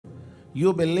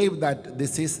You believe that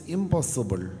this is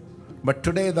impossible. But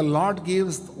today the Lord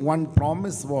gives one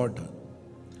promise word.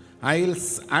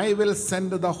 I will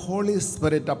send the Holy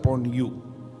Spirit upon you.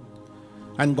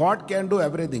 And God can do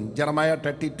everything. Jeremiah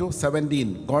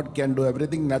 32:17. God can do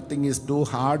everything. Nothing is too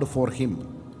hard for him.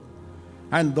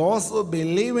 And those who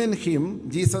believe in him,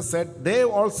 Jesus said, they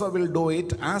also will do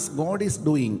it as God is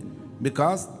doing.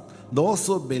 Because those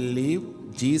who believe,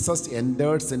 Jesus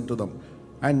enters into them.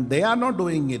 And they are not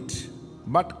doing it,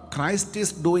 but Christ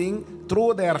is doing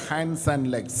through their hands and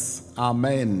legs.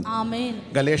 Amen. Amen.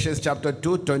 Galatians chapter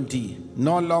 2:20.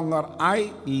 No longer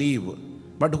I live,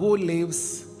 but who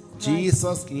lives?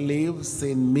 Jesus lives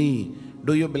in me.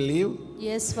 Do you believe?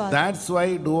 Yes, Father. That's why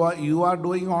you are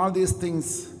doing all these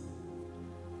things.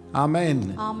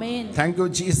 Amen. Amen. Thank you,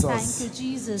 Jesus. Thank you,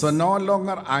 Jesus. So no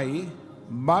longer I,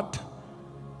 but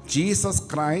Jesus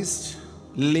Christ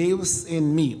lives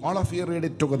in me. All of you read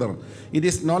it together. It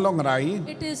is no longer I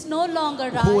It is no longer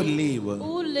who I live.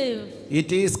 who live.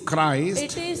 It is Christ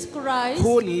It is Christ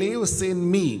who lives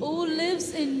in me. who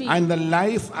lives in me. And the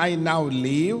life I now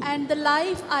live And the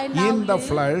life I now in the live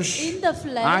flesh, in the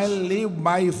flesh, I live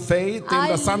by faith in I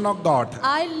the Son of God.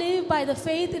 I live by the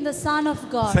faith in the Son of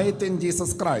God. Faith in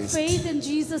Jesus Christ, Faith in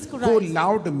Jesus Christ, who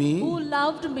loved me who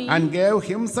loved me and gave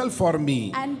himself for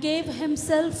me. and gave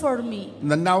himself for me.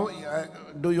 Now,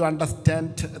 do you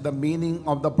understand the meaning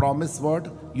of the promise word?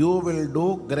 You will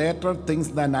do greater things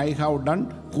than I have done.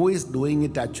 Who is doing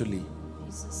it actually?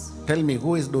 Jesus. Tell me,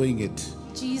 who is doing it?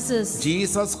 Jesus.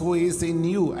 Jesus, who is in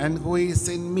you and who is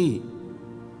in me.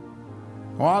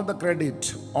 All the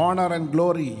credit, honor and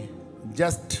glory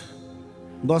just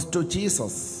goes to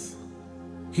Jesus.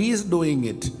 He is doing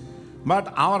it.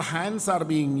 But our hands are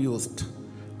being used.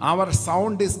 Our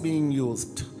sound is being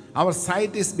used. Our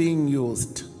sight is being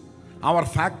used. Our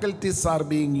faculties are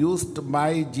being used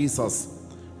by Jesus.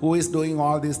 Who is doing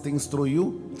all these things through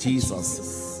you?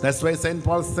 Jesus. That's why St.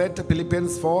 Paul said,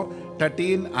 Philippians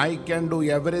 4:13, I can do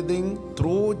everything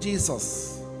through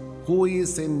Jesus, who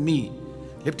is in me.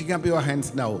 Lifting up your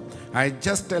hands now, I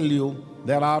just tell you,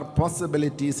 there are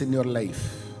possibilities in your life.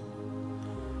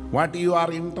 What you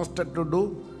are interested to do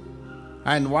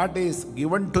and what is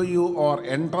given to you or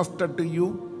entrusted to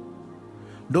you.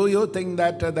 Do you think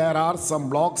that there are some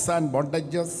blocks and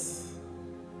bondages?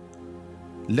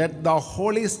 Let the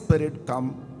Holy Spirit come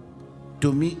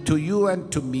to me, to you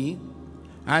and to me,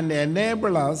 and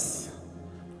enable us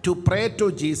to pray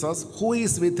to Jesus who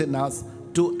is within us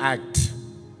to act.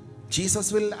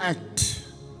 Jesus will act.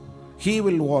 He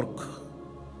will work.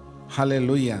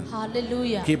 Hallelujah.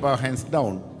 Hallelujah. Keep our hands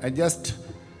down. I just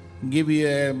give you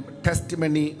a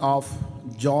testimony of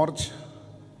George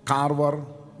Carver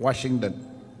Washington.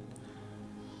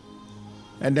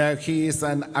 And he is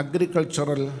an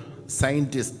agricultural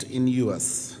scientist in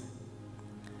US.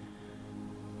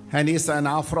 And he is an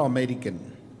Afro-American.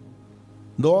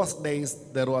 Those days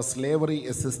there was slavery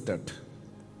assisted.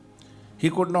 He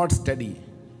could not study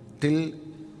till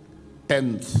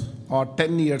 10th or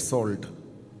 10 years old.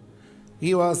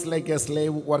 He was like a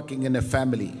slave working in a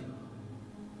family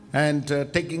and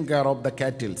taking care of the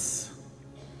cattle.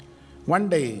 One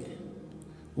day,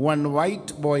 one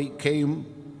white boy came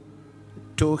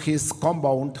to his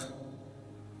compound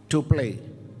to play.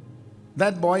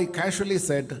 That boy casually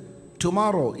said,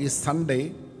 tomorrow is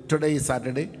Sunday, today is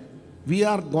Saturday, we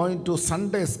are going to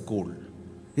Sunday school.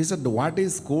 He said, what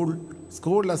is school?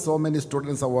 School has so many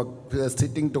students are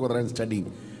sitting together and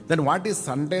studying. Then what is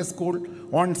Sunday school?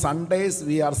 On Sundays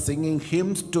we are singing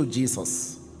hymns to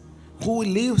Jesus, who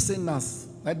lives in us.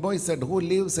 That boy said, who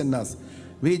lives in us?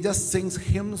 We just sing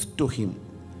hymns to him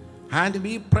and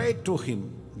we pray to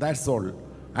him. That's all.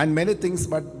 And many things,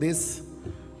 but this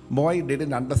boy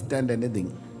didn't understand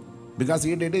anything because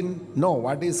he didn't know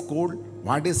what is school,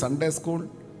 what is Sunday school.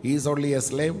 He is only a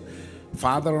slave.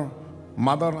 Father,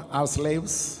 mother are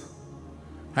slaves,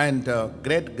 and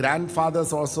great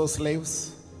grandfathers also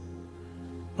slaves.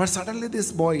 But suddenly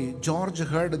this boy, George,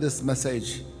 heard this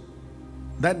message.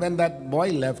 That when that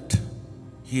boy left,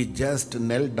 he just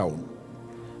knelt down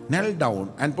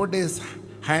and put his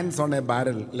hands on a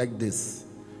barrel like this.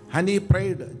 And he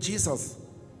prayed, Jesus,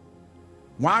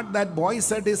 what that boy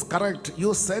said is correct.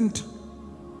 You sent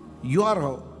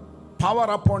your power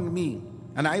upon me.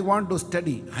 And I want to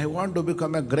study. I want to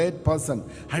become a great person.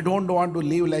 I don't want to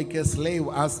live like a slave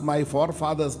as my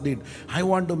forefathers did. I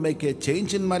want to make a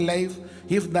change in my life.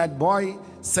 If that boy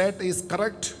said is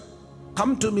correct,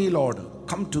 come to me, Lord.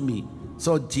 Come to me.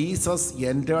 So Jesus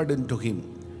entered into him.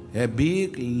 A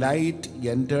big light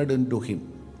entered into him.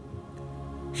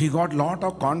 He got lot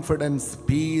of confidence,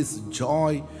 peace,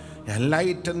 joy,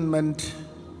 enlightenment.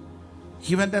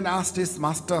 He went and asked his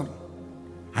master,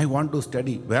 I want to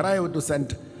study. Where I have to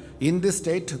send? In this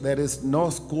state, there is no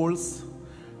schools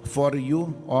for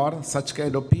you or such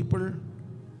kind of people.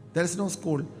 There is no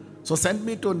school. So send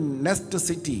me to next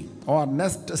city or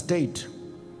next state.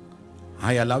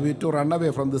 I allow you to run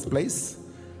away from this place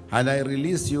and I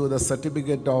release you the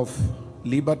certificate of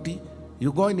liberty.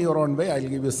 You go in your own way, I'll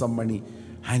give you some money.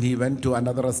 And he went to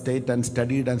another state and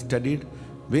studied and studied.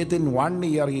 Within 1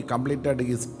 year, he completed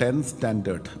his 10th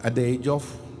standard at the age of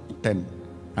 10.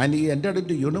 And he entered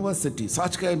into university,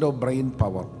 such kind of brain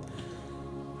power.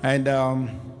 And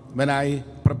when I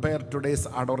prepared today's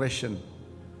adoration,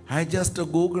 I just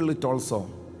Googled it also.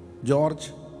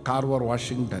 George Carver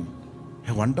Washington.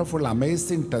 A wonderful,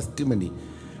 amazing testimony.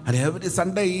 And every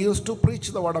Sunday he used to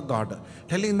preach the word of God,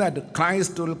 telling that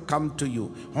Christ will come to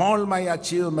you. All my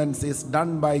achievements is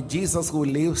done by Jesus who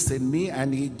lives in me.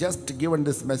 And he just given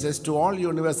this message to all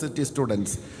university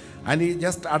students. And he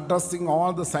just addressing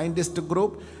all the scientist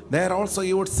group. There also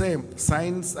he would say,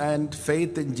 science and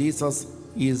faith in Jesus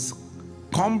is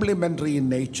complementary in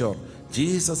nature.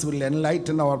 Jesus will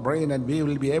enlighten our brain and we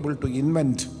will be able to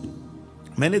invent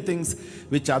many things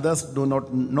which others do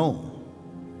not know.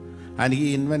 And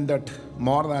he invented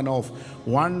more than of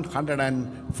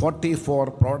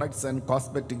 144 products and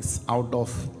cosmetics out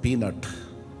of peanut.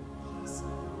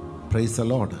 Praise the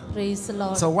Lord. Praise the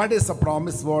Lord. So what is the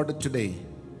promise word today?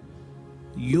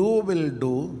 You will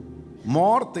do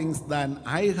more things than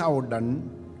I have done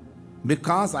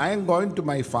because I am going to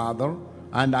my Father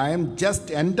and I am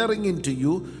just entering into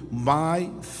you by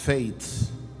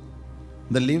faith.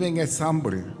 The living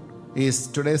example is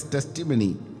today's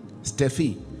testimony,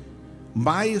 Steffi.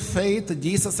 By faith,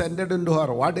 Jesus entered into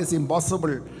her. What is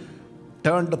impossible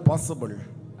turned possible.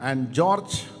 And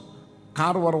George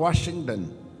Carver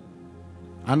Washington,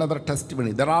 another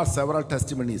testimony. There are several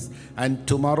testimonies. And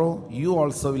tomorrow, you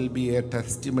also will be a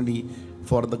testimony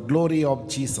for the glory of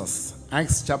Jesus.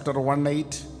 Acts chapter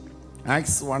 1:8.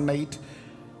 Acts 1:8.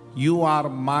 You are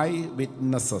my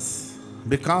witnesses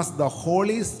because the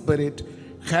Holy Spirit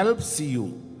helps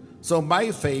you. So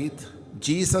by faith,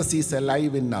 Jesus is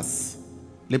alive in us.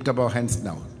 Lift up our hands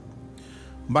now.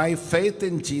 By faith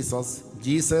in Jesus,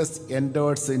 Jesus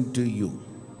enters into you.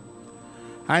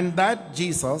 And that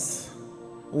Jesus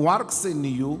works in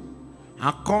you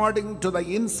according to the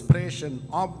inspiration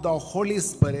of the Holy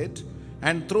Spirit.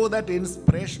 And through that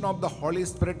inspiration of the Holy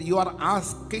Spirit, you are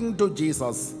asking to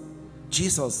Jesus,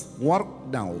 Jesus, work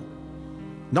now.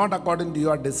 Not according to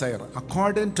your desire,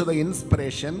 according to the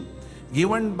inspiration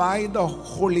given by the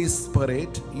Holy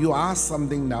Spirit, you ask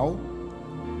something now.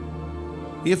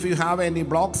 If you have any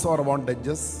blocks or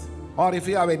bondages, or if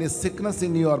you have any sickness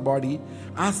in your body,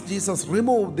 ask Jesus,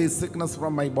 remove this sickness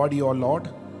from my body, O Lord,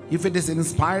 if it is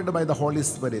inspired by the Holy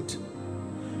Spirit.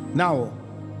 Now,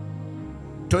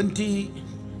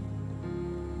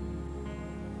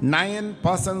 29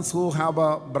 persons who have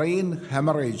a brain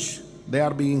hemorrhage, they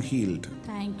are being healed.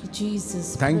 Thank you,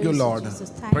 Jesus. Thank you, Praise Lord. Jesus.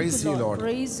 Thank Praise you, Lord.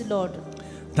 Praise you, Lord.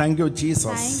 Thank you,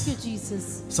 Jesus. Thank you,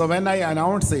 Jesus. So when I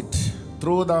announce it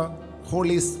through the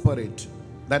Holy Spirit,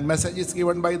 that message is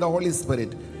given by the Holy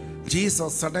Spirit.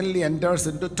 Jesus suddenly enters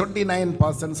into 29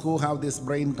 persons who have this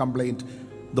brain complaint.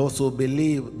 Those who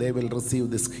believe, they will receive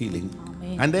this healing.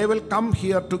 Amen. And they will come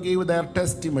here to give their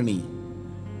testimony.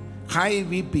 High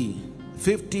VP,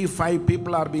 55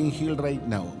 people are being healed right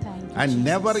now. Thank you, And Jesus.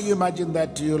 never imagine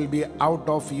that you will be out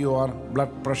of your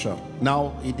blood pressure.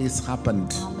 Now it is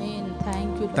happened. Amen.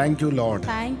 Thank you, Lord. Thank you, Lord.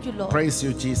 Thank you, Lord. Praise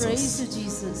you, Jesus. Praise you,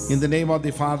 Jesus. In the name of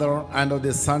the Father, and of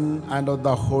the Son, and of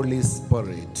the Holy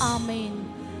Spirit. Amen.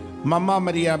 Mama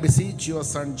Maria, beseech your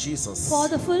Son Jesus. For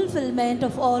the fulfillment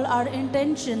of all our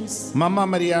intentions. Mama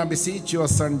Maria, beseech your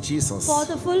Son Jesus. For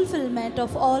the fulfillment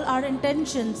of all our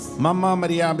intentions. Mama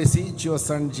Maria, beseech your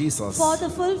Son Jesus. For the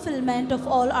fulfillment of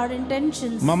all our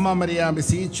intentions. Mama Maria,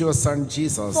 beseech your Son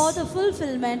Jesus. For the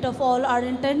fulfillment of all our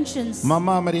intentions.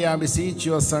 Mama Maria, beseech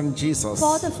your Son Jesus.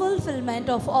 For the fulfillment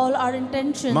of all our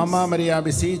intentions. Mama Maria,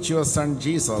 beseech your Son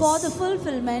Jesus. For the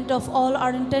fulfillment of all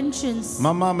our intentions.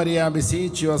 Mama Maria,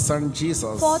 beseech your Son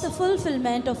Jesus. For the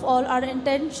fulfillment of all our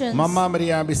intentions. Mama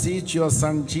Maria, beseech your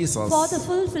Son Jesus. For the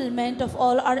fulfillment of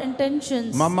all our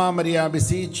intentions. Mama Maria,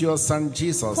 beseech your Son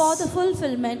Jesus. For the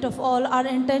fulfillment of all our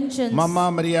intentions. Mama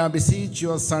Maria, beseech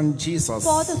your Son Jesus.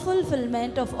 For the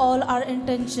fulfillment of all our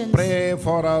intentions. Pray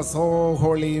for us, O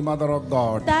Holy Mother of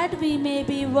God. That we may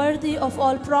be worthy of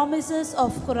all promises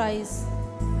of Christ.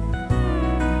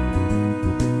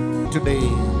 Today,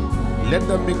 let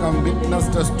them become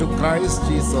witnesses to Christ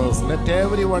Jesus. Let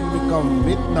everyone become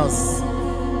witness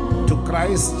to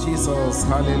Christ Jesus.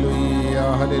 Hallelujah,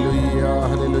 hallelujah,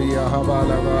 hallelujah.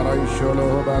 Habalaga raisholo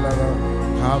balaga.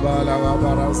 Habalaga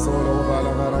barasolo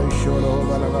balaga raisholo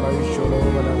balaga raisholo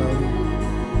balaga.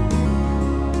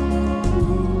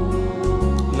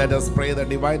 Let us pray the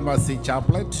Divine Mercy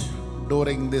Chaplet.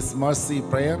 During this mercy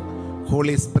prayer,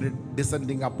 Holy Spirit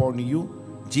descending upon you,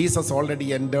 Jesus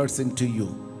already enters into you.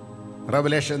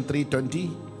 Revelation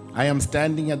 3:20, I am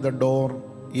standing at the door.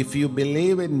 If you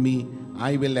believe in me,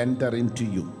 I will enter into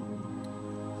you.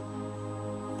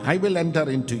 I will enter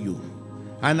into you.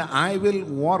 And I will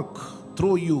work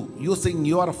through you using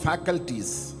your faculties.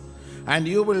 And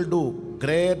you will do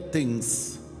great things,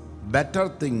 better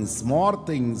things, more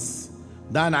things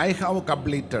than I have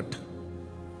completed.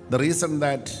 The reason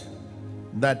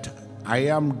that I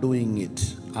am doing it.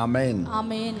 Amen.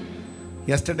 Amen.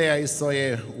 Yesterday I saw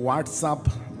a WhatsApp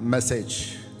message.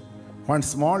 One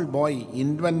small boy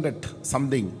invented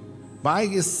something. By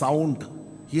his sound,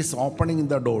 he is opening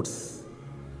the doors.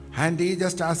 And he is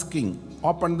just asking,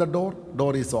 open the door,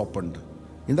 door is opened.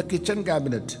 In the kitchen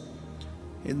cabinet,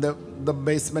 in the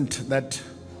basement, that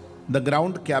the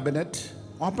ground cabinet,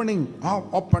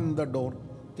 open the door,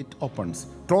 it opens.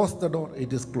 Close the door,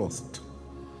 it is closed.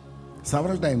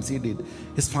 Several times he did.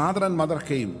 His father and mother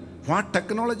came. What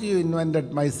technology you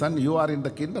invented, my son? You are in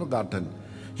the kindergarten.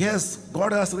 Yes,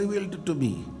 God has revealed it to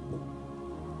me.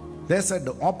 They said,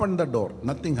 open the door.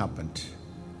 Nothing happened.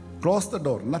 Close the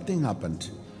door. Nothing happened.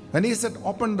 When he said,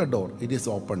 open the door, it is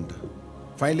opened.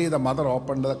 Finally, the mother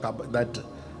opened that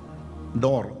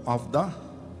door of the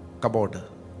cupboard.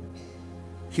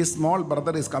 His small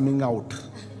brother is coming out.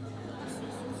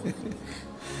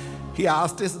 He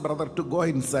asked his brother to go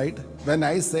inside. When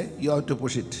I say, you have to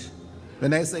push it.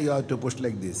 When I say, you have to push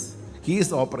like this. He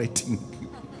is operating.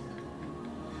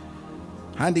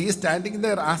 And he is standing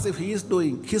there as if he is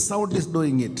doing, his sound is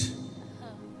doing it.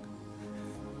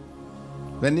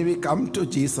 When we come to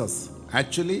Jesus,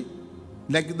 actually,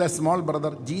 like the small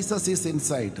brother, Jesus is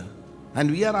inside.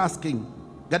 And we are asking,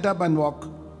 get up and walk.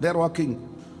 They are walking.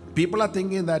 People are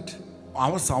thinking that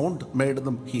our sound made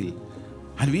them heal.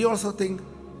 And we also think,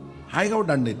 I have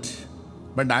done it.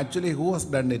 But actually, who has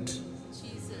done it?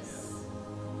 Jesus.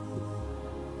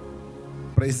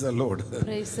 Praise the Lord.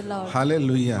 Praise the Lord.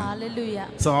 Hallelujah. Hallelujah.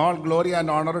 So all glory and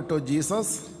honor to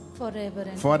Jesus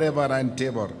forever and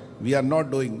ever. We are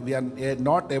not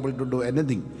able to do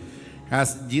anything.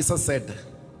 As Jesus said,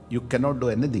 you cannot do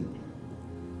anything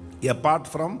apart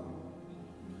from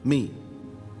me.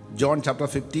 John chapter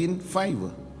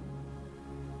 15:5.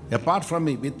 Apart from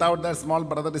me, without that small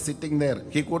brother is sitting there,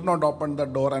 he could not open the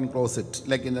door and close it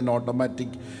like in an automatic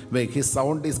way. His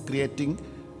sound is creating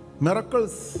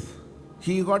miracles.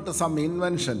 He got some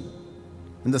invention.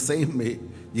 In the same way,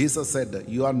 Jesus said,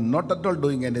 you are not at all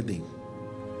doing anything.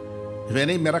 If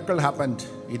any miracle happened,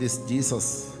 it is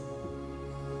Jesus.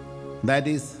 That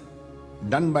is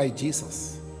done by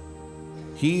Jesus.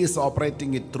 He is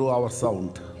operating it through our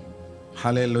sound.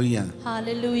 Hallelujah.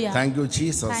 Hallelujah. Thank you,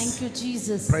 Jesus. Thank you,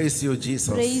 Jesus. Praise you,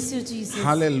 Jesus. Praise you, Jesus.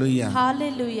 Hallelujah.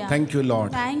 Hallelujah. Thank you,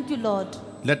 Lord. Thank you, Lord.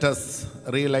 Let us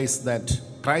realize that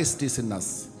Christ is in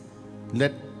us.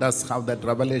 Let us have that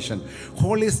revelation.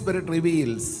 Holy Spirit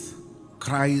reveals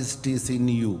Christ is in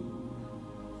you.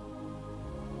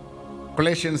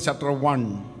 Colossians chapter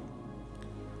 1,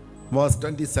 verse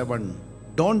 27.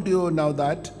 Don't you know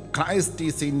that Christ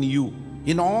is in you?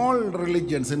 In all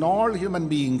religions, in all human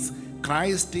beings,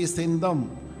 Christ is in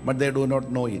them, but they do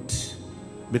not know it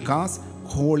because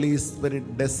Holy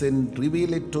Spirit doesn't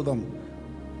reveal it to them.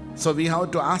 So we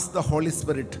have to ask the Holy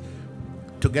Spirit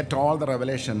to get all the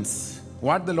revelations.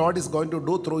 What the Lord is going to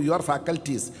do through your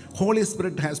faculties, Holy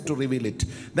Spirit has to reveal it.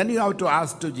 Then you have to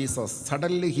ask to Jesus.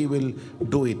 Suddenly He will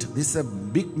do it. This is a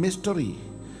big mystery.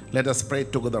 Let us pray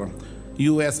together.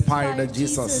 You aspired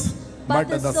Jesus, but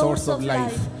the source of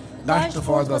life, gushed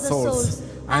for the souls,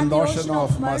 and the ocean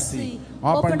of mercy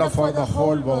opened up for the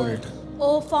whole world.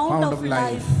 O fount of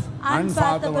life,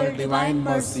 unfathomable divine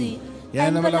mercy,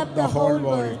 envelop the whole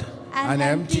world and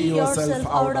empty yourself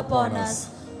out upon us.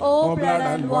 O blood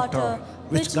and water,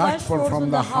 which gushed forth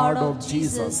from the heart of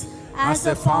Jesus, as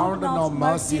a fountain of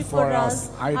mercy for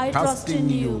us, I trust in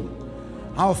you.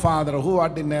 Our Father, who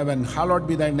art in heaven, hallowed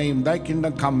be thy name. Thy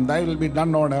kingdom come, thy will be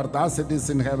done on earth as it is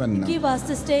in heaven. Give us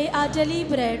this day our daily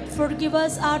bread. Forgive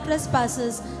us our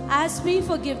trespasses, as we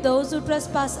forgive those who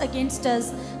trespass against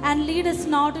us. And lead us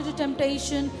not into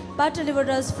temptation, but deliver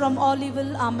us from all evil.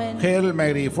 Amen. Hail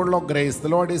Mary, full of grace, the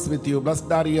Lord is with you.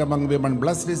 Blessed are you among women.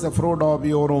 Blessed is the fruit of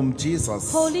your womb,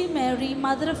 Jesus. Holy Mary,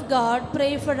 Mother of God,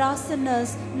 pray for us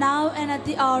sinners, now and at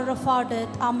the hour of our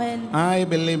death. Amen. I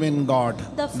believe in God,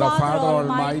 The Father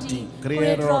Almighty,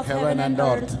 creator of heaven and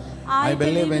earth. I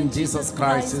believe in Jesus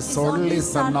Christ, his only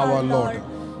Son, our Lord.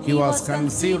 He was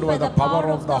conceived by the power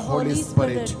of the Holy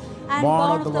Spirit,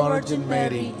 born of the Virgin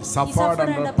Mary, suffered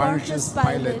under Pontius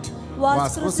Pilate,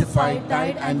 was crucified,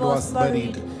 died, and was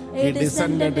buried. He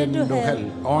descended into hell.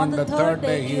 On the third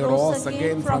day he rose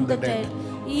again from the dead.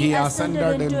 He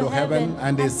ascended into heaven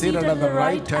and is seated at the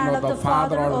right hand of the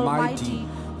Father Almighty.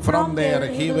 From there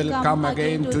he will come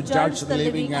again to judge the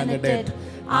living and the dead.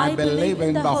 I believe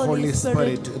in the Holy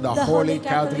Spirit, the Holy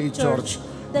Catholic Church,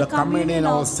 the communion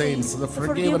of saints, the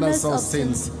forgiveness of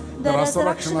sins, the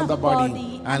resurrection of the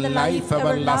body, and life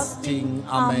everlasting.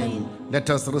 Amen. Let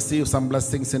us receive some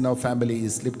blessings in our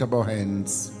families. Lift up our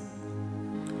hands.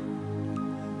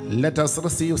 Let us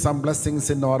receive some blessings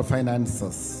in our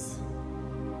finances.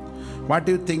 What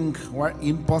do you think were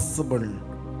impossible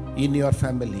in your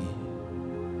family?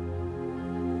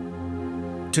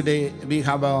 Today we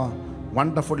have a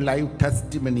wonderful live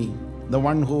testimony. The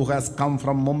one who has come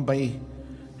from Mumbai,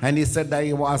 and he said,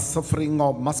 I was suffering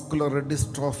of muscular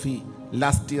dystrophy.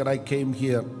 Last year I came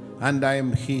here and I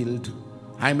am healed.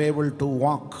 I am able to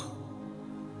walk.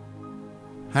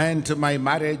 And my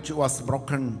marriage was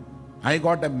broken. I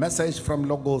got a message from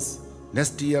Logos.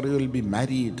 Next year you will be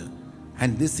married.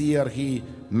 And this year he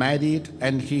married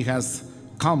and he has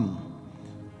come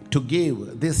to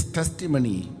give this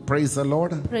testimony. Praise the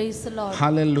Lord. Praise the Lord.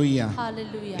 Hallelujah.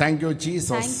 Hallelujah. Thank you,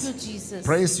 Jesus. Thank you, Jesus.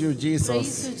 Praise you, Jesus.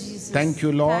 Praise you, Jesus. Thank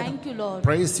you, Lord. Thank you, Lord.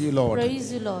 Praise you, Lord.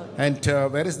 Praise you, Lord. And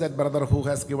where is that brother who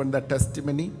has given the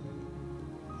testimony?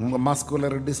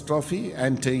 Muscular dystrophy,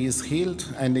 and he is healed,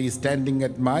 and he is standing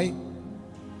at my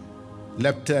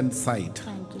left hand side.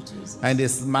 Thank you, Jesus. And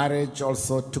his marriage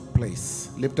also took place.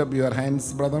 Lift up your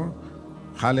hands, brother.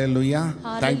 Hallelujah.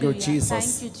 Thank you, Hallelujah.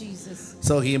 Jesus. Thank you, Jesus.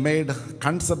 So he made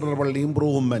considerable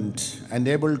improvement and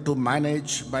able to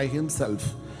manage by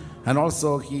himself. And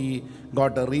also he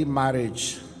got a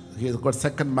remarriage. He got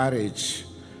second marriage.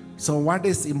 So what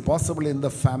is impossible in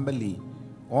the family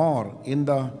or in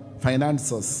the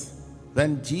finances?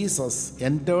 When Jesus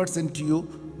enters into you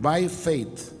by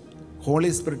faith, Holy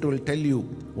Spirit will tell you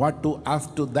what to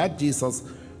ask to that Jesus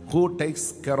who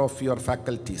takes care of your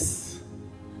faculties.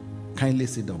 Kindly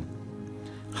sit down.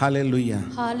 Hallelujah.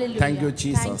 Hallelujah. Thank you,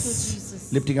 Jesus. Thank you,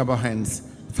 Jesus. Lifting up our hands.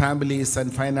 Families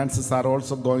and finances are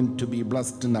also going to be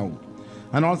blessed now.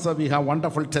 And also we have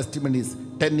wonderful testimonies.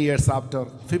 10 years after,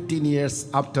 15 years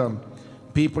after,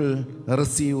 people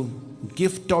receive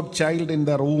gift of child in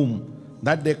their womb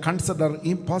that they consider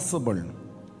impossible.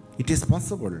 It is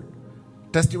possible.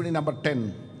 Testimony number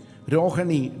 10.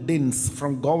 Rohani Dins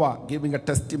from Goa giving a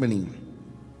testimony.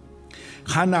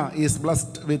 Hannah is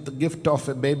blessed with the gift of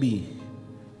a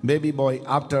baby boy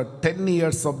after 10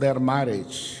 years of their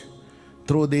marriage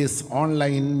through this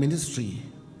online ministry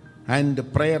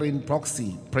and prayer in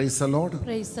proxy. Praise the Lord.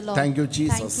 Praise the Lord. Thank you,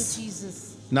 Jesus. Thank you,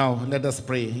 Jesus. Now let us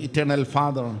pray. Eternal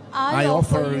Father, I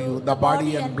offer you the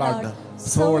body and blood,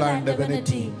 soul and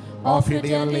divinity of your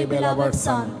dearly beloved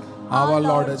Son, our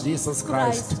Lord Jesus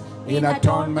Christ, in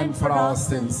atonement for our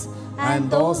sins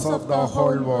and those of the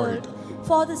whole world.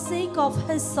 For the sake of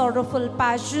his sorrowful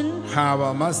passion,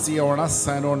 have mercy on us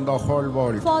and on the whole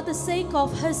world. for the sake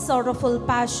of his sorrowful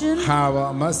passion,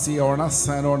 Have mercy on us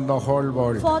and on the whole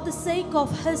world. for the sake of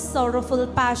his sorrowful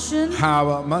passion,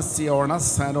 Have mercy on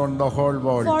us and on the whole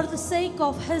world. for the sake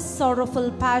of his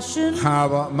sorrowful passion,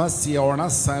 Have mercy on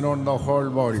us and on the whole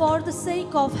world. for the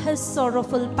sake of his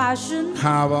sorrowful passion,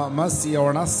 Have mercy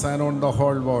on us and on the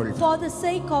whole world. for the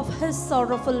sake of his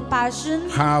sorrowful passion,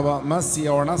 Have mercy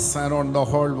on us and on the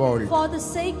whole world. for the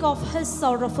sake of his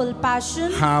sorrowful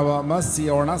passion, Have mercy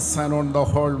on us and on the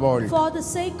whole world. for the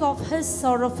sake of his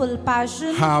sorrowful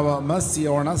passion, Have mercy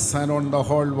on us and on the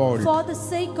whole world. for the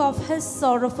sake of his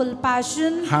sorrowful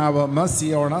passion, Have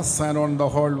mercy on us and on the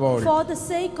whole world. for the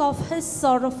sake of his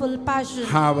sorrowful passion.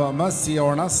 Have mercy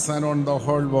on us and on the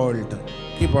whole world.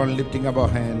 Keep on lifting up our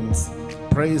hands.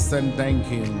 Praise and thank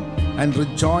Him and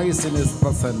rejoice in His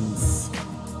presence.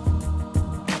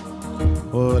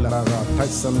 Oh,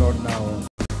 touch the Lord now.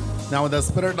 Now the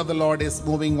Spirit of the Lord is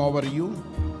moving over you.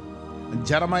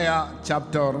 Jeremiah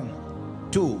chapter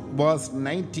 2 verse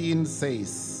 19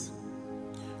 says,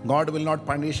 God will not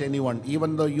punish anyone.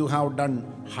 Even though you have done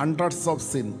hundreds of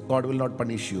sin, God will not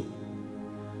punish you.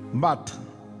 But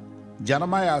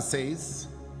Jeremiah says,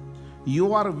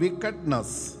 your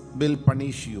wickedness will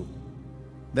punish you.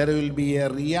 there will be a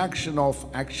reaction of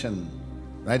action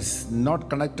that's not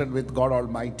connected with God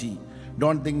Almighty.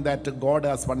 Don't think that God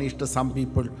has punished some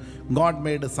people. God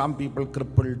made some people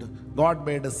crippled. God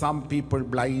made some people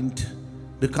blind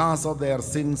because of their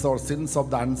sins or sins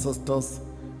of the ancestors.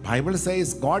 Bible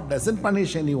says God doesn't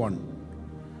punish anyone.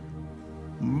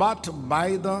 But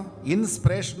by the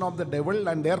inspiration of the devil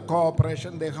and their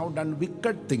cooperation, they have done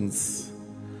wicked things.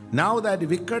 Now that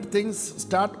wicked things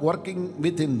start working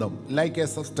within them, like a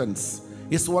substance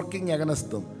is working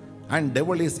against them, and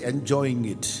devil is enjoying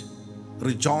it,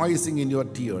 rejoicing in your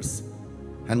tears.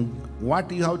 And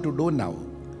what you have to do now?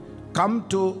 Come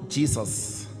to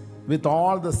Jesus with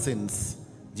all the sins.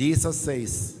 Jesus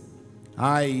says,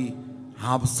 I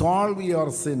absolve your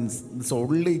sins. So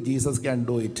only Jesus can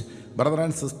do it. Brother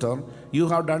and sister, you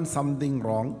have done something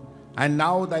wrong, and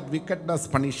now that wickedness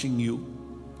punishing you,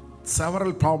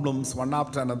 several problems one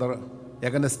after another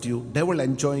against you, devil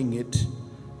enjoying it.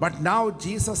 But now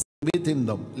Jesus within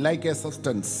them, like a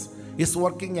substance, is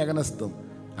working against them,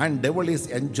 and devil is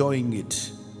enjoying it,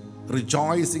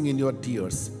 rejoicing in your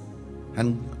tears.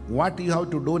 And what you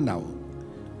have to do now?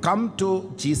 Come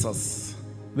to Jesus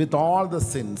with all the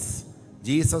sins.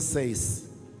 Jesus says,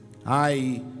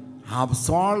 I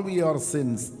absolve your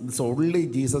sins. So only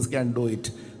Jesus can do it.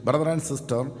 Brother and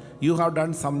sister, you have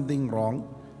done something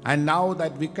wrong, and now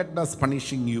that wickedness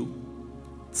punishing you,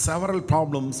 several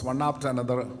problems one after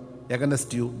another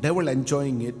against you, devil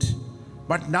enjoying it.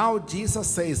 But now Jesus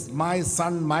says, my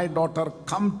son, my daughter,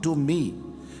 come to me.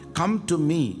 Come to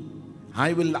me.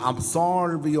 I will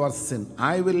absolve your sin.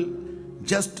 I will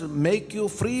just make you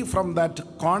free from that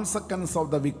consequence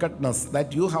of the wickedness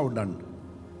that you have done.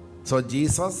 So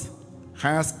Jesus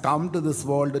has come to this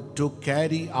world to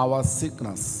carry our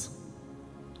sickness.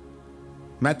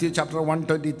 Matthew chapter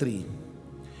 123.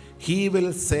 He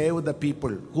will save the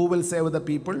people. Who will save the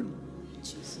people?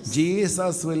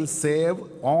 Jesus will save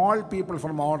all people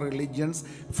from all religions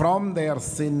from their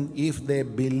sin if they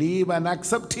believe and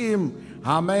accept Him.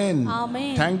 Amen.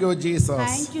 Amen. Thank you, Jesus.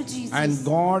 Thank you, Jesus. And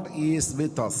God is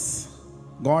with us.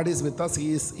 God is with us.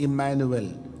 He is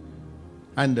Emmanuel.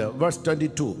 And verse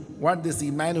 22, what is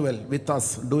Emmanuel with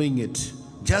us doing it?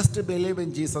 Just believe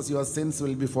in Jesus, your sins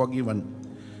will be forgiven.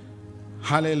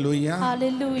 Hallelujah.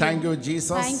 Hallelujah. Thank you,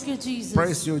 Jesus. Thank you, Jesus.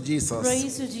 Praise you, Jesus.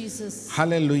 Praise you, Jesus.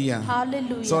 Hallelujah.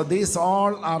 Hallelujah. So these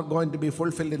all are going to be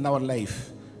fulfilled in our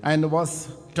life. And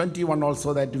verse 21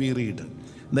 also that we read.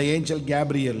 The angel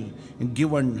Gabriel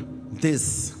given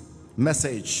this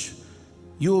message.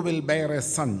 You will bear a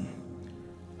son,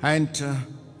 and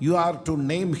you are to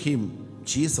name him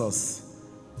Jesus,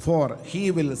 for he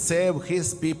will save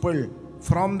his people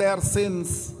from their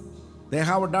sins. They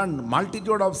have done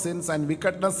multitude of sins, and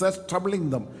wickedness is troubling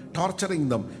them, torturing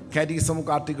them. Catechism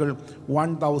article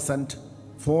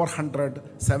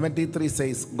 1473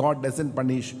 says, God doesn't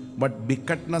punish, but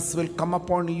wickedness will come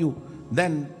upon you.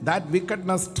 Then that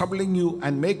wickedness troubling you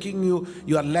and making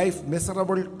your life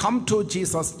miserable, come to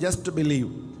Jesus just to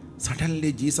believe.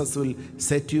 Suddenly Jesus will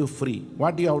set you free.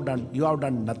 What you have done? You have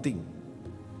done nothing,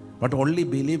 but only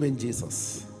believe in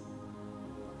Jesus.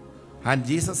 And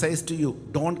Jesus says to you,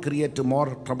 don't create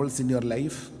more troubles in your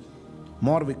life,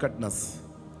 more wickedness.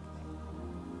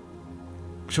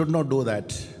 Should not do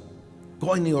that.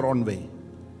 Go in your own way.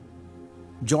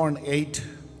 John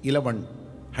 8:11.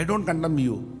 I don't condemn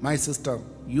you, my sister.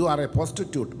 You are a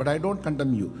prostitute, but I don't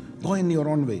condemn you. Go in your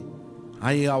own way.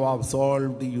 I have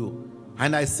absolved you,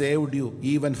 and I saved you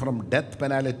even from death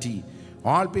penalty.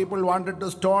 All people wanted to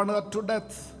stone her to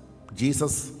death.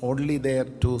 Jesus only there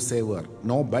to save her,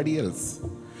 nobody else.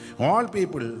 All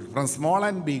people, from small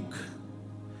and big,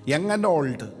 young and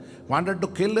old, wanted to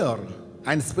kill her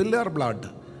and spill her blood.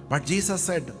 But Jesus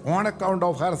said, on account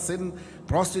of her sin,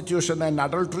 prostitution and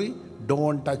adultery,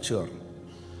 don't touch her.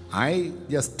 I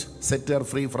just set her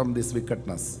free from this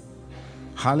wickedness.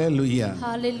 Hallelujah.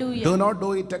 Hallelujah. Do not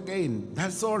do it again.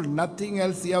 That's all. Nothing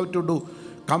else you have to do.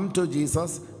 Come to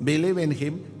Jesus, believe in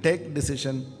Him, take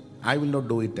decision. I will not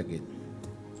do it again.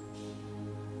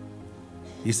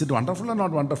 Is it wonderful or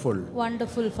not wonderful?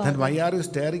 Wonderful, Father. Then why are you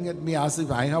staring at me as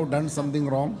if I have done something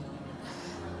wrong?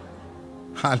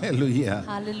 Hallelujah.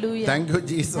 Hallelujah. Thank you,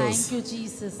 Jesus. Thank you,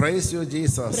 Jesus. Praise you,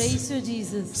 Jesus. Praise you,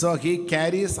 Jesus. So He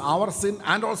carries our sin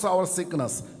and also our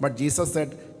sickness. But Jesus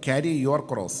said, carry your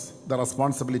cross, the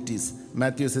responsibilities.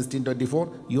 Matthew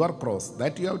 16:24, your cross,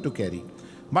 that you have to carry.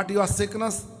 But your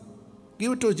sickness,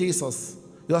 give it to Jesus.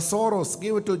 Your sorrows,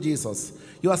 give it to Jesus.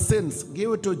 Your sins,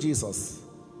 give it to Jesus.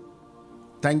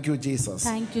 Thank you, Jesus.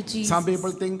 Thank you, Jesus. Some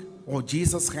people think, oh,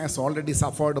 Jesus has already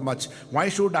suffered much. Why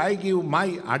should I give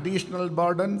my additional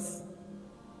burdens?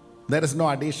 There is no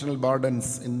additional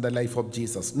burdens in the life of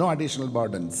Jesus. No additional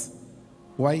burdens.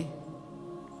 Why?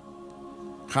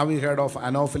 Have you heard of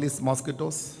Anopheles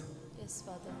mosquitoes? Yes,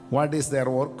 Father. What is their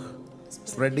work?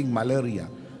 Spreading malaria.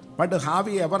 But have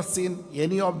you ever seen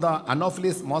any of the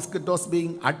Anopheles mosquitoes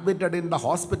being admitted in the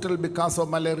hospital because of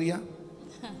malaria?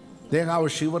 They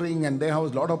have shivering and they have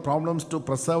a lot of problems to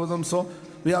preserve them. So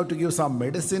we have to give some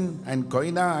medicine and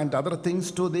quinine and other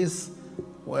things to these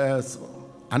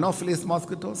Anopheles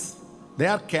mosquitoes. They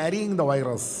are carrying the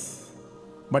virus,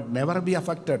 but never be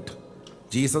affected.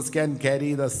 Jesus can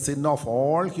carry the sin of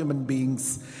all human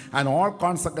beings and all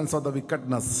consequences of the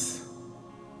wickedness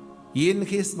in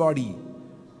his body.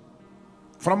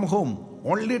 From whom?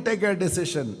 Only take a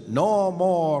decision. No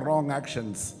more wrong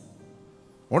actions.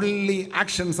 Only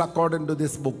actions according to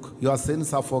this book. Your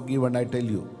sins are forgiven, I tell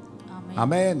you. Amen.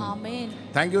 Amen. Amen.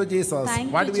 Thank you, Jesus.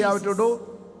 Thank What you, we have to Jesus. do?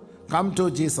 Come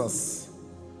to Jesus.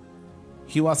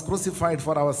 He was crucified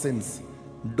for our sins.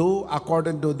 Do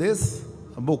according to this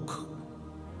book.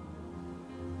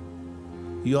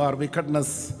 Your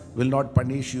wickedness will not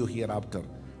punish you hereafter.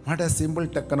 What a simple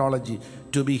technology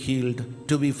to be healed,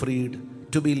 to be freed,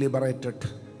 to be liberated.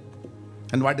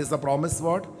 And what is the promised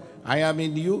word? I am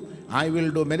in you, I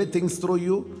will do many things through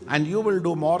you, and you will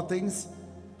do more things,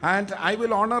 and I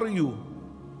will honor you.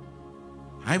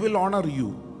 I will honor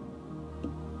you.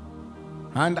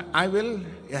 And I will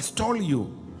extol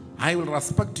you. I will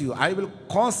respect you. I will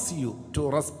cause you to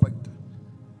respect.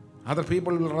 Other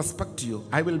people will respect you.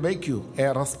 I will make you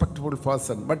a respectable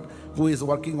person. But who is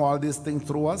working all these things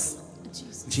through us?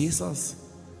 Jesus. Jesus.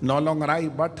 No longer I,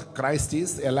 but Christ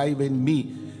is alive in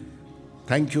me.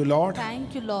 Thank you, Lord.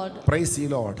 Thank you, Lord. Praise you,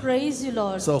 Lord. Praise you,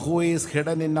 Lord. So who is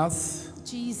hidden in us?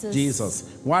 Jesus. Jesus.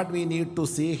 What we need to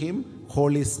see him?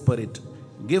 Holy Spirit.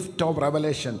 Gift of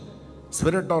revelation.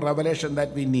 Spirit of revelation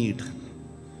that we need.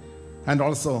 And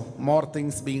also more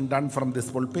things being done from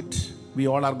this pulpit. We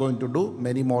all are going to do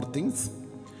many more things.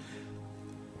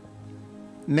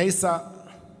 Nasa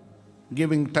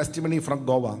giving testimony from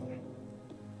Goa.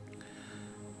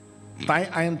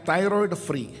 I am thyroid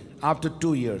free after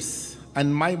 2 years.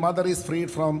 And my mother is freed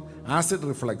from acid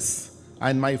reflux.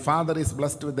 And my father is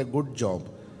blessed with a good job.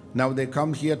 Now they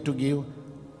come here to give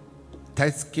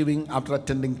Thanksgiving after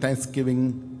attending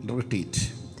Thanksgiving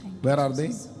retreat. Where are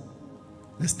they?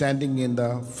 They're standing in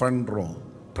the front row.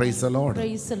 Praise the Lord.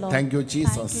 Praise the Lord. Thank you,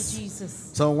 Jesus. Thank you,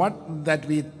 Jesus. So what that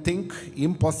we think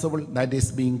impossible, that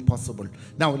is being possible.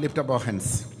 Now lift up our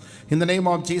hands. In the name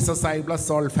of Jesus, I bless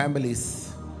all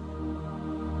families.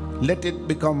 Let it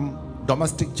become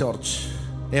domestic church,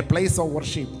 a place of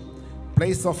worship,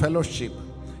 place of fellowship.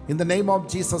 In the name of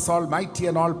Jesus, Almighty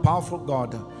and all powerful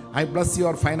God, I bless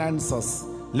your finances.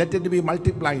 Let it be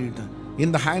multiplied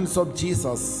in the hands of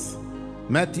Jesus.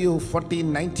 Matthew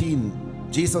 14:19.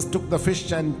 Jesus took the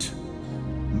fish and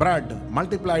bread,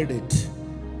 multiplied it.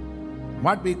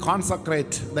 What we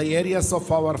consecrate, the areas of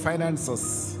our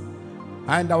finances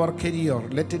and our career,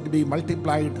 let it be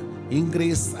multiplied,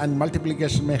 increase and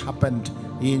multiplication may happen.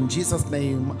 In Jesus'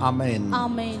 name, amen.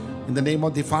 Amen. In the name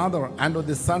of the Father, and of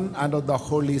the Son, and of the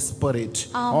Holy Spirit.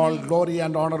 Amen. All glory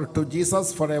and honor to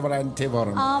Jesus forever and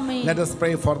ever. Amen. Let us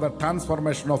pray for the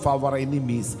transformation of our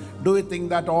enemies. Do you think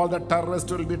that all the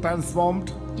terrorists will be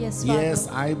transformed? Yes, Father. Yes,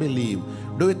 I believe.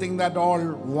 Do you think that all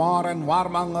war and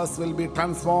warmongers will be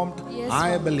transformed? Yes,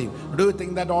 I Father. believe. Do you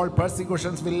think that all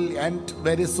persecutions will end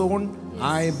very soon? Yes.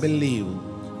 I believe.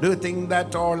 Do you think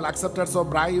that all acceptance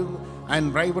of bribe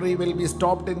and bribery will be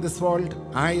stopped in this world?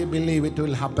 I believe it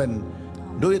will happen.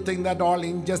 Do you think that all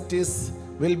injustice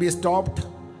will be stopped?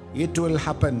 It will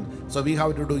happen. So we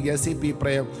have to do SCP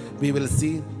prayer. We will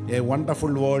see a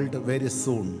wonderful world very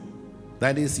soon.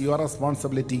 That is your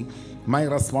responsibility, my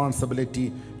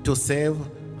responsibility, to save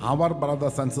our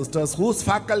brothers and sisters whose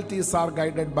faculties are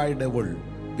guided by devil.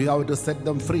 We have to set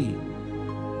them free.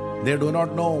 They do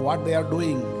not know what they are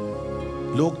doing.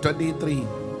 Luke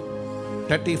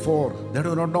 23:34. They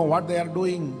do not know what they are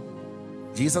doing.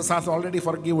 Jesus has already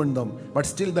forgiven them, but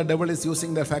still the devil is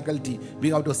using their faculty. We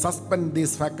have to suspend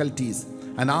these faculties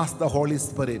and ask the Holy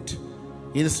Spirit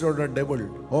instead of the devil.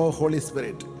 Oh, Holy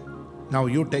Spirit, now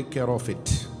you take care of it.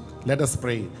 Let us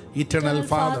pray. Eternal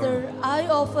Father, I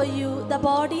offer you the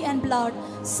body and blood,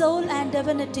 soul and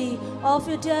divinity of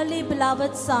your dearly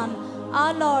beloved Son,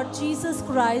 our Lord Jesus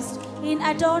Christ, in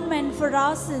atonement for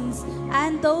our sins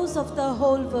and those of the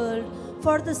whole world.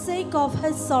 for the sake of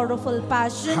his sorrowful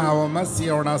passion, have mercy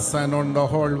on us and on the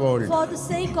whole world. for the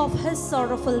sake of his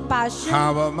sorrowful passion,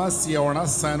 Have mercy on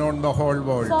us and on the whole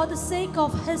world. for the sake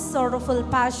of his sorrowful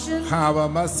passion,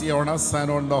 Have mercy on us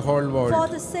and on the whole for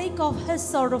world. the sake of his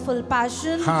sorrowful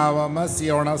passion, Have mercy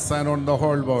on us and on the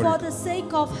whole for world. the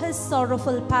sake of his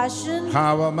sorrowful passion,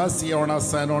 Have mercy on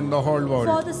us and on the whole for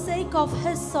world. the sake of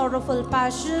his sorrowful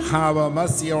passion, Have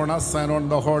mercy on us and on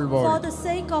the whole for world. the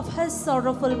sake of his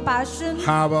sorrowful passion,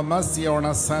 Have mercy on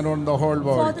us and on the whole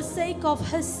for world. the sake of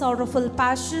his sorrowful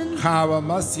passion, Have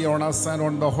mercy on us and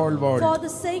on the whole for world. the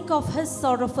sake of his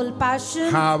sorrowful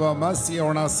passion, Have mercy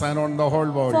on us and on the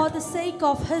whole for world. the sake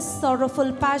of his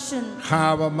sorrowful passion.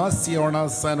 Have mercy on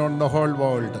us and on the whole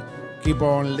world. Keep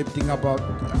on lifting up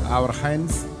our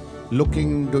hands,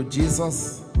 looking to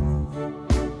Jesus.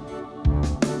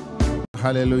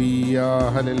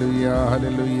 Hallelujah, hallelujah,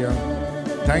 hallelujah.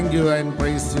 Thank you and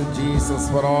praise you, Jesus,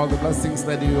 for all the blessings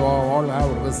that you all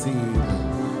have received.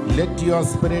 Let your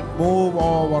spirit move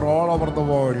all over the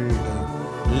world.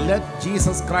 Let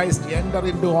Jesus Christ enter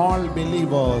into all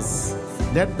believers.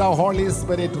 Let the Holy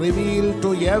Spirit reveal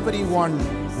to everyone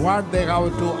what they have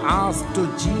to ask to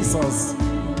Jesus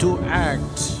to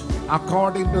act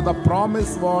according to the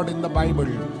promised word in the Bible.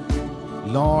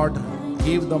 Lord,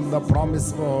 give them the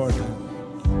promised word.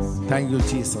 Thank you,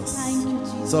 Jesus. Thank you,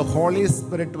 Jesus. So Holy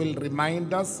Spirit will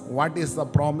remind us what is the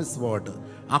promised word.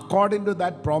 According to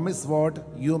that promised word,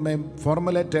 you may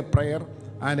formulate a prayer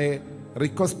and a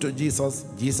request to Jesus.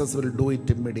 Jesus will do it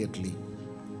immediately.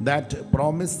 That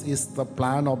promise is the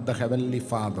plan of the Heavenly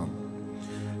Father.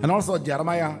 And also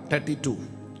Jeremiah 32,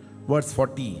 verse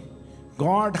 40.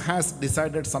 God has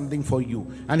decided something for you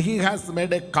and He has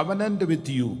made a covenant with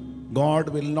you. God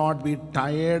will not be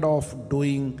tired of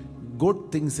doing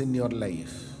good things in your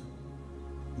life.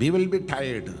 We will be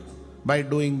tired by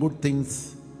doing good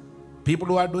things. People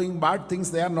who are doing bad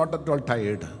things, they are not at all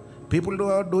tired. People who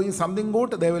are doing something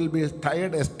good, they will be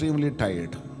tired, extremely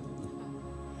tired.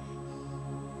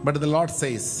 But the Lord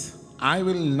says, I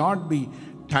will not be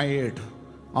tired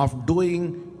of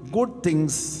doing good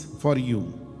things for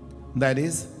you. That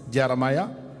is Jeremiah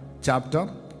chapter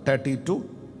 32,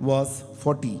 verse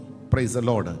 40. Praise the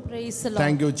Lord. Praise the Lord.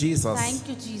 Thank you, Jesus. Thank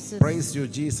you, Jesus. Praise you,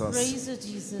 Jesus. Praise you,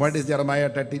 Jesus. What is Jeremiah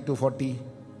 32, 40?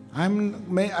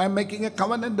 I'm making a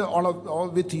covenant all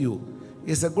with you.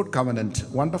 It's a good covenant,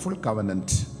 wonderful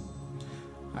covenant.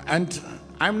 And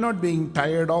I'm not being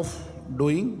tired of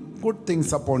doing good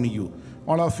things upon you.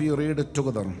 All of you read it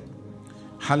together.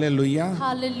 Hallelujah.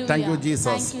 Hallelujah. Thank you, Jesus.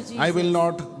 Thank you, Jesus. I will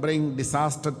not bring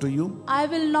disaster to you. I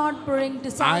will not bring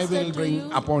disaster I will to bring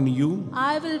you. upon you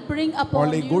I will bring upon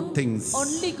only you good things.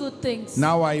 only good things.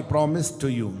 Now I promise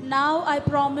to you. Now I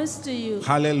promise to you.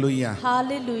 Hallelujah.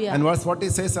 Hallelujah. And verse 40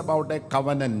 says about a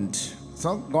covenant.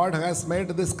 So God has made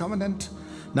this covenant.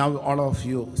 Now all of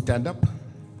you stand up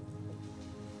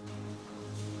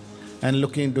and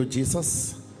look into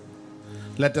Jesus.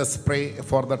 Let us pray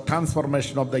for the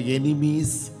transformation of the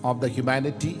enemies of the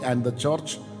humanity and the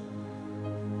church.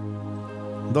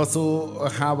 Those who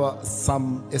have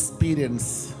some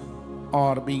experience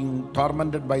or being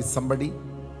tormented by somebody,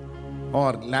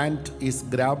 or land is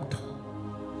grabbed,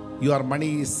 your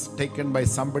money is taken by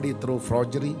somebody through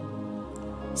forgery,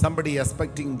 somebody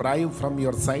expecting bribe from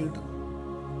your side,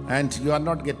 and you are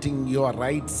not getting your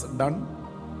rights done.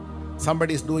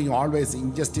 Somebody is doing always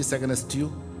injustice against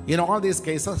you. In all these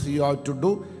cases, you have to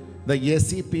do the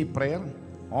ACP prayer.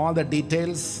 All the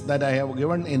details that I have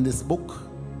given in this book,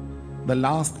 the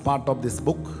last part of this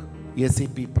book,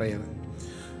 ACP prayer.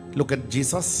 Look at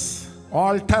Jesus.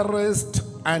 All terrorists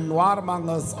and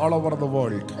warmongers all over the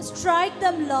world. Strike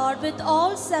them, Lord, with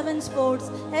all seven swords,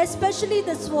 especially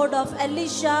the sword of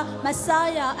Elisha,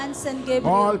 Messiah, and Saint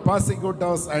Gabriel. All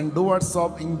persecutors and doers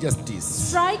of injustice.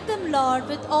 Strike them, Lord,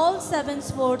 with all seven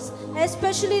swords,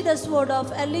 especially the sword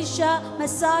of Elisha,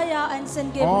 Messiah, and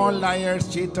Saint Gabriel. All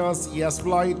liars, cheaters,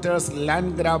 exploiters,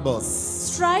 land grabbers.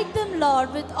 Strike them,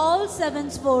 Lord, with all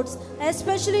seven swords,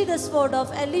 especially the sword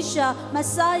of Elisha,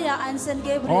 Messiah, and Saint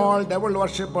Gabriel. All devil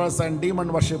worshippers and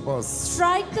demon worshippers.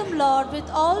 Strike them, Lord, with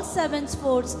all seven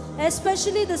swords,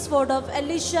 especially the sword of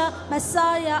Elisha,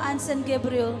 Messiah, and Saint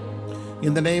Gabriel.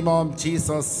 In the name of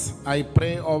Jesus, I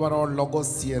pray over all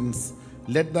Logosians.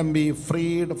 Let them be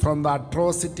freed from the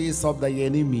atrocities of the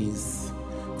enemies.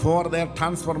 For their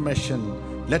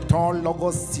transformation, let all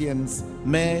Logosians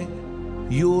may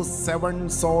use seven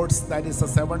swords, that is the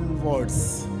seven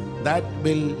words, that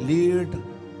will lead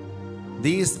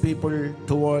these people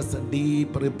towards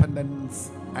deep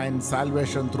repentance and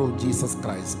salvation through Jesus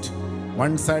Christ.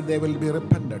 One side they will be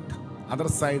repentant, other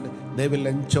side, they will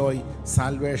enjoy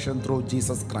salvation through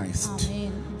Jesus Christ.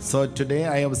 Amen. So today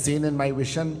I have seen in my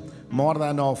vision more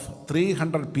than of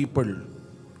 300 people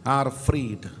are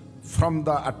freed from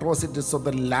the atrocities of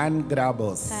the land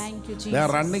grabbers. Thank you, Jesus. They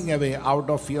are running away out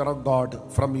of fear of God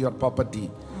from your property.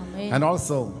 Amen. And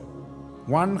also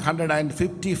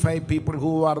 155 people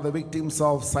who are the victims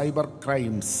of cyber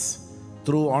crimes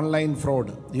through online fraud.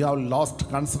 You have lost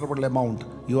considerable amount.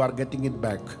 You are getting it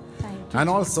back. Thank you, And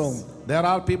Jesus. also there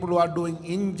are people who are doing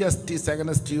injustice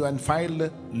against you and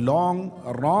filed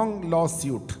wrong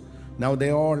lawsuit. Now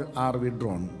they all are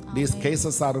withdrawn. These Amen.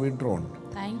 cases are withdrawn.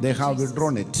 Thank They you, have Jesus.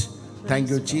 withdrawn it. Thank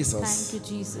you, Praise God. Jesus. Thank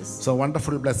you, Jesus. So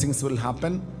wonderful blessings will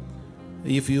happen.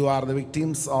 If you are the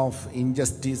victims of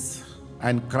injustice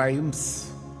and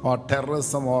crimes or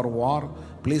terrorism or war,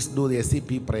 please do the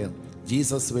SCP prayer.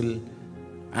 Jesus will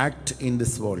act in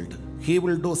this world. He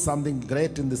will do something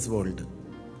great in this world.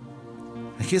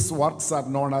 His works are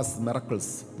known as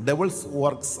miracles. Devil's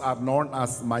works are known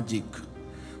as magic.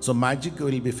 So magic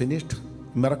will be finished,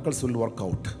 miracles will work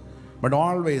out. But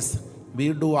always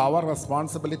we do our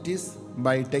responsibilities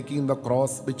by taking the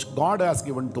cross which God has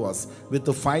given to us with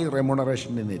the 5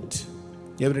 remuneration in it.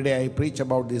 Every day I preach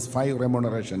about these 5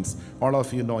 remunerations. All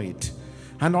of you know it.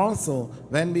 And also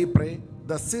when we pray,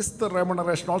 the 6th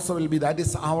remuneration also will be, that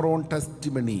is our own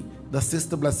testimony. The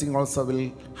 6th blessing also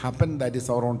will happen, that is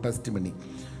our own testimony.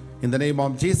 In the name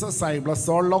of Jesus, I bless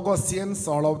all Logosians,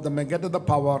 all of them may get the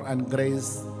power and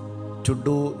grace to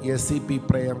do SCP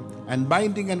prayer and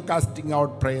binding and casting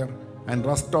out prayer and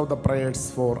rest of the prayers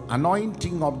for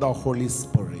anointing of the Holy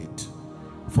Spirit,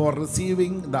 for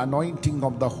receiving the anointing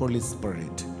of the Holy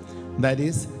Spirit. That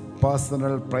is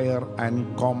personal prayer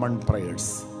and common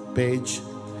prayers. Page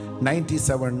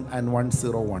 97 and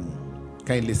 101.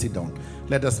 Kindly sit down.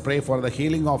 Let us pray for the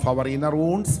healing of our inner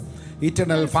wounds.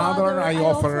 Eternal Father, I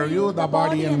offer you the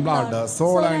body and blood,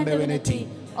 soul and divinity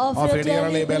of your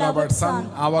dearly beloved Son,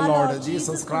 our Lord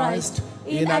Jesus Christ,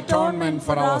 in atonement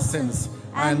for our sins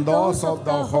and those of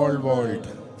the whole world.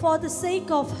 For the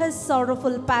sake of his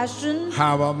sorrowful passion,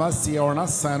 Have mercy on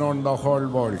us and on the whole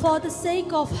world. for the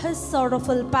sake of his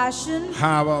sorrowful passion,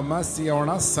 Have mercy on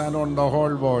us and on the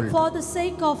whole world. for the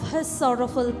sake of his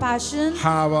sorrowful passion,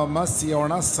 Have mercy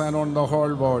on us and on the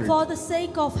whole world. for the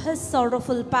sake of his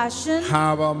sorrowful passion,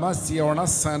 Have mercy on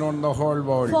us and on the whole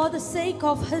world. for the sake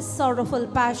of his sorrowful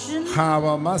passion,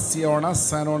 Have mercy on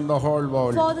us and on the whole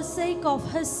world. for the sake of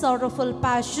his sorrowful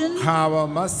passion, Have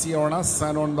mercy on us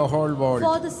and on the whole world.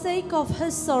 for the sake of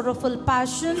his sorrowful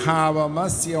passion, Have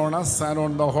mercy on us and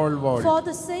on the whole world. for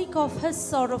the sake of his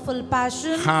sorrowful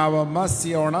passion, Have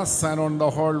mercy on us and on the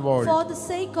whole world. for the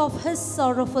sake of his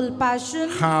sorrowful passion,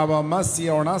 Have mercy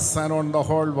on us and on the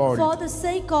whole world. for the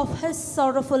sake of his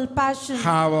sorrowful passion.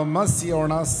 Have mercy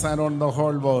on us and on the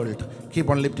whole world. Keep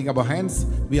on lifting up our hands.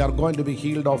 We are going to be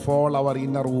healed of all our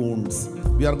inner wounds.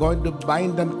 We are going to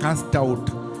bind and cast out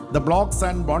the blocks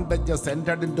and bondages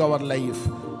entered into our life.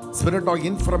 Spirit of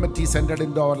infirmity entered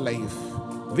into our life.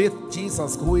 With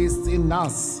Jesus who is in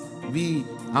us, we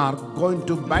are going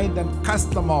to bind and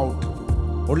cast them out.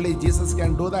 Only Jesus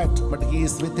can do that, but He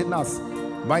is within us.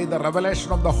 By the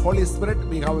revelation of the Holy Spirit,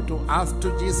 we have to ask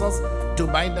to Jesus to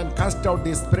bind and cast out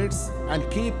these spirits and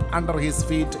keep under His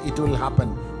feet. It will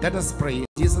happen. Let us pray.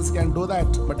 Jesus can do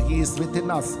that, but He is within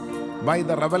us. By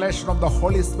the revelation of the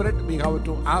Holy Spirit, we have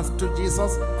to ask to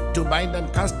Jesus to bind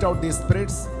and cast out these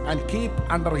spirits and keep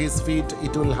under His feet.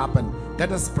 It will happen.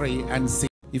 Let us pray and see.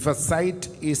 If a sight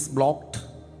is blocked,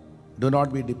 do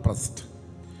not be depressed.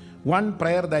 One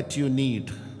prayer that you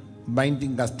need,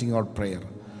 binding, casting out prayer,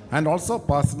 and also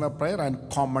personal prayer and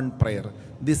common prayer.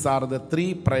 These are the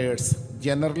 3 prayers.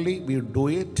 Generally, we do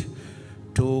it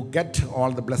to get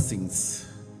all the blessings.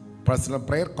 Personal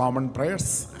prayer, common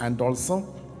prayers, and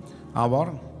also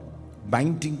our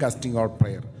binding, casting out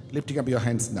prayer. Lifting up your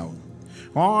hands now.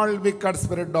 All wicked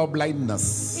spirit of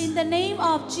blindness, In the name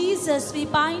of Jesus, we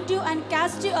bind you and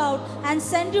cast you out and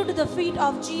send you to the feet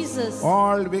of Jesus.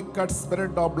 all wicked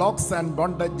spirit of blocks and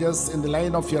bondages in the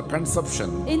line of your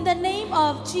conception, In the name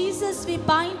of Jesus, we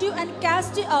bind you and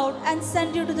cast you out and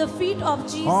send you to the feet of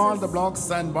Jesus. all the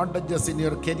blocks and bondages in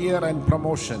your career and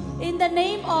promotion, In the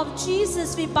name of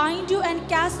Jesus, we bind you and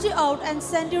cast you out and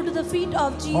send you to the feet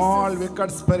of Jesus. all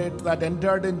wicked spirit that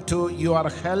entered into your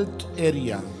health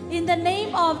area, In the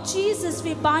name of Jesus,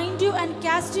 we bind you and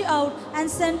cast you out and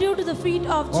send you to the feet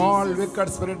of Jesus. All wicked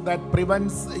spirit that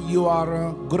prevents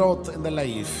your growth in the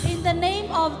life. In the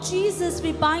name of Jesus,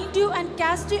 we bind you and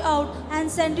cast you out and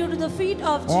send you to the feet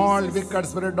of Jesus. All wicked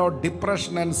spirit of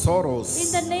depression and sorrows.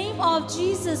 In the name of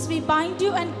Jesus, we bind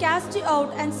you and cast you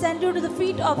out and send you to the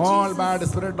feet of All Jesus. bad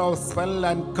spirit of spell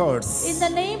and curse. In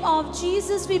the name of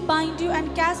Jesus, we bind you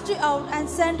and cast you out and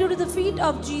send you to the feet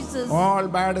of Jesus. All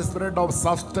bad spirit of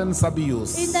substance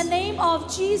abuse. In the name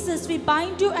of Jesus, we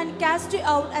bind you and cast you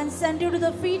out and send you to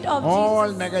the feet of All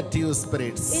Jesus. negative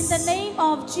spirits. In the name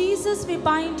of Jesus, we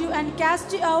bind you and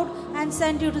cast you out and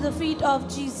send you to the feet of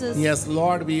Jesus. Yes,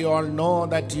 Lord, we all know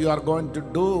that you are going to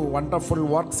do wonderful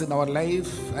works in our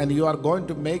life, and you are going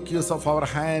to make use of our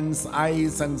hands,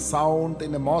 eyes, and sound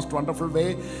in a most wonderful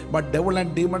way, but devil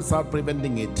and demons are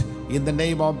preventing it. In the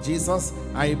name of Jesus,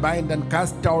 I bind and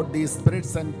cast out these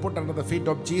spirits and put under the feet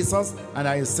of Jesus, and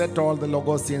I set all the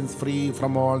Logosians free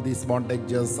from all these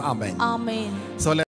bondages. Amen. Amen. So